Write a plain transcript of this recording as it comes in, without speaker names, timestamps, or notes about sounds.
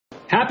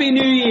Happy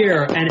New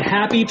Year and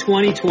happy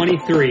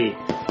 2023.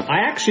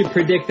 I actually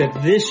predict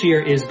that this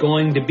year is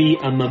going to be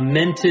a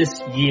momentous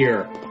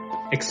year.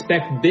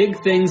 Expect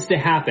big things to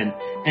happen,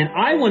 and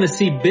I want to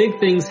see big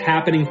things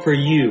happening for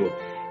you.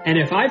 And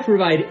if I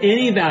provide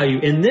any value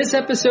in this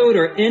episode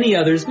or any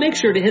others, make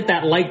sure to hit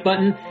that like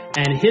button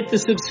and hit the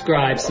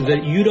subscribe so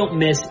that you don't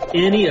miss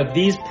any of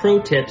these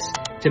pro tips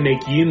to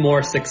make you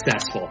more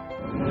successful.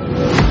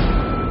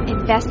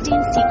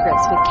 Investing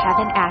Secrets with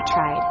Kevin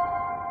Attride.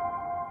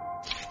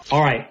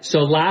 All right,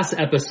 so last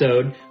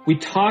episode, we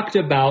talked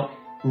about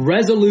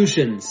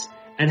resolutions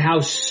and how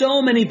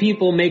so many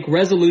people make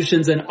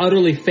resolutions and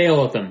utterly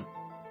fail at them.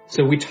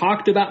 So we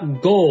talked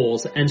about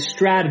goals and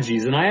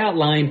strategies, and I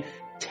outlined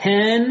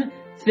 10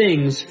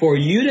 things for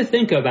you to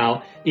think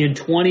about in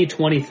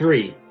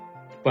 2023.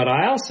 But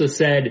I also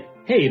said,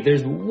 hey,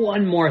 there's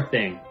one more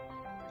thing.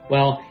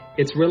 Well,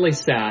 it's really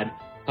sad.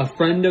 A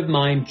friend of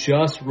mine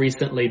just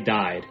recently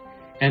died,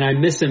 and I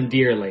miss him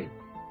dearly.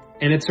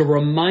 And it's a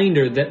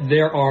reminder that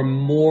there are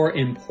more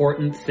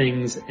important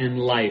things in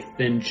life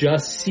than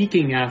just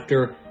seeking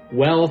after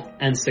wealth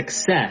and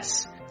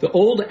success. The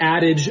old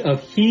adage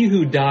of he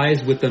who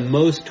dies with the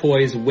most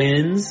toys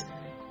wins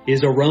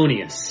is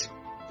erroneous.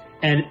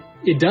 And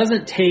it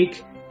doesn't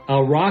take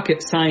a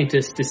rocket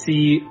scientist to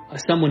see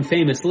someone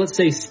famous. Let's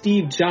say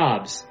Steve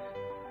Jobs.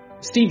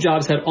 Steve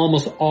Jobs had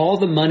almost all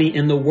the money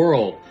in the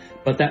world,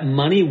 but that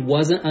money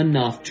wasn't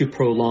enough to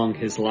prolong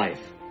his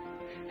life.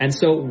 And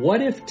so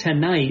what if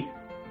tonight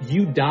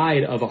you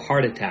died of a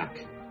heart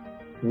attack?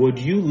 Would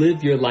you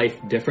live your life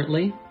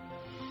differently?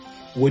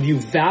 Would you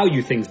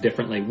value things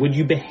differently? Would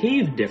you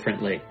behave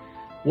differently?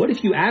 What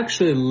if you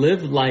actually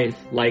lived life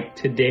like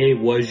today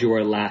was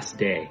your last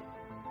day?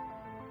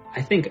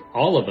 I think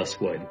all of us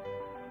would.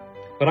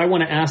 But I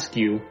want to ask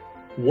you,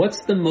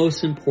 what's the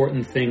most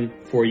important thing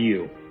for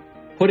you?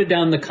 Put it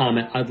down in the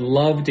comment. I'd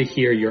love to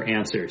hear your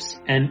answers.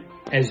 And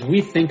as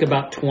we think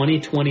about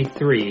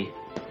 2023,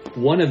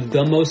 one of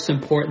the most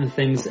important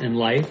things in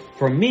life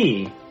for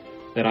me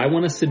that I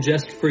want to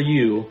suggest for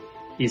you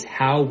is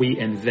how we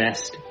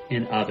invest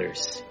in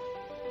others.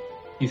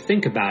 You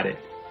think about it,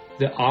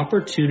 the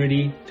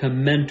opportunity to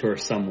mentor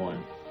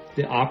someone,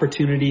 the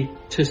opportunity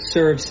to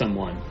serve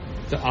someone,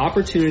 the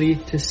opportunity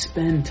to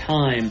spend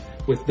time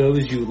with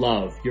those you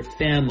love, your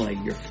family,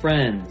 your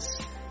friends,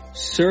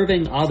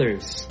 serving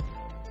others.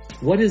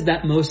 What is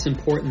that most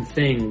important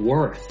thing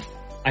worth?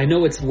 I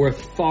know it's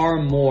worth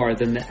far more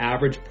than the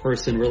average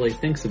person really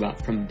thinks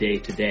about from day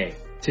to day.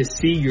 To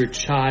see your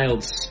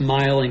child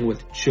smiling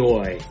with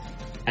joy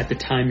at the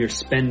time you're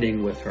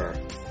spending with her.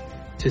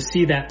 To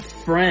see that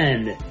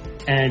friend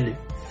and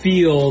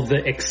feel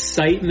the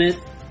excitement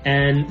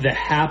and the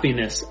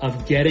happiness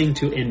of getting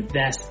to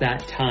invest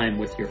that time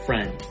with your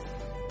friend.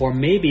 Or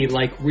maybe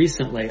like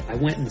recently, I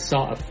went and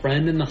saw a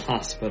friend in the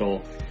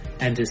hospital,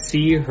 and to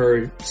see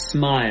her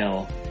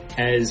smile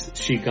as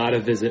she got a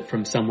visit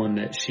from someone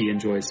that she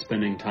enjoys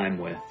spending time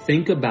with.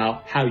 Think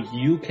about how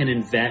you can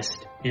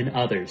invest in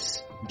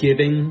others.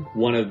 Giving,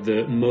 one of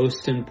the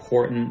most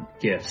important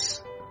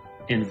gifts.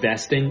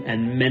 Investing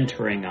and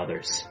mentoring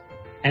others.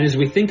 And as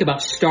we think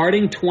about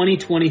starting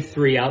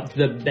 2023 out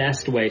the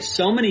best way,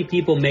 so many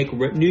people make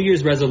New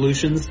Year's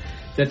resolutions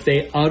that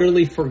they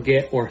utterly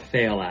forget or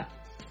fail at.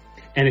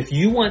 And if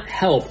you want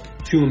help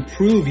to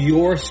improve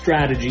your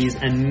strategies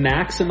and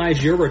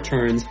maximize your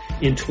returns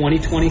in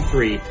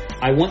 2023,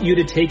 I want you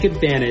to take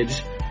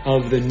advantage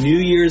of the New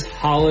Year's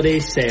holiday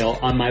sale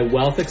on my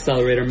Wealth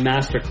Accelerator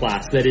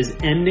Masterclass that is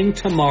ending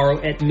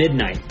tomorrow at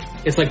midnight.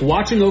 It's like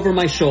watching over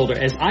my shoulder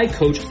as I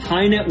coach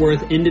high net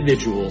worth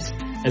individuals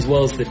as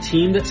well as the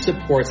team that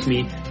supports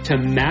me to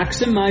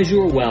maximize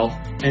your wealth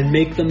and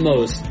make the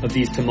most of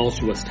these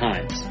tumultuous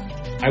times.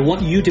 I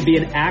want you to be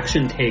an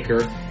action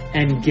taker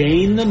and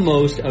gain the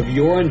most of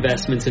your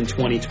investments in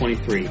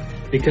 2023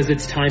 because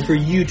it's time for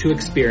you to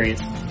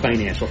experience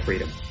financial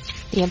freedom.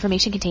 The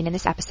information contained in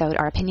this episode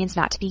are opinions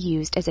not to be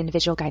used as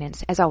individual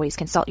guidance. As always,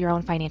 consult your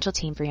own financial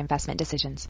team for your investment decisions.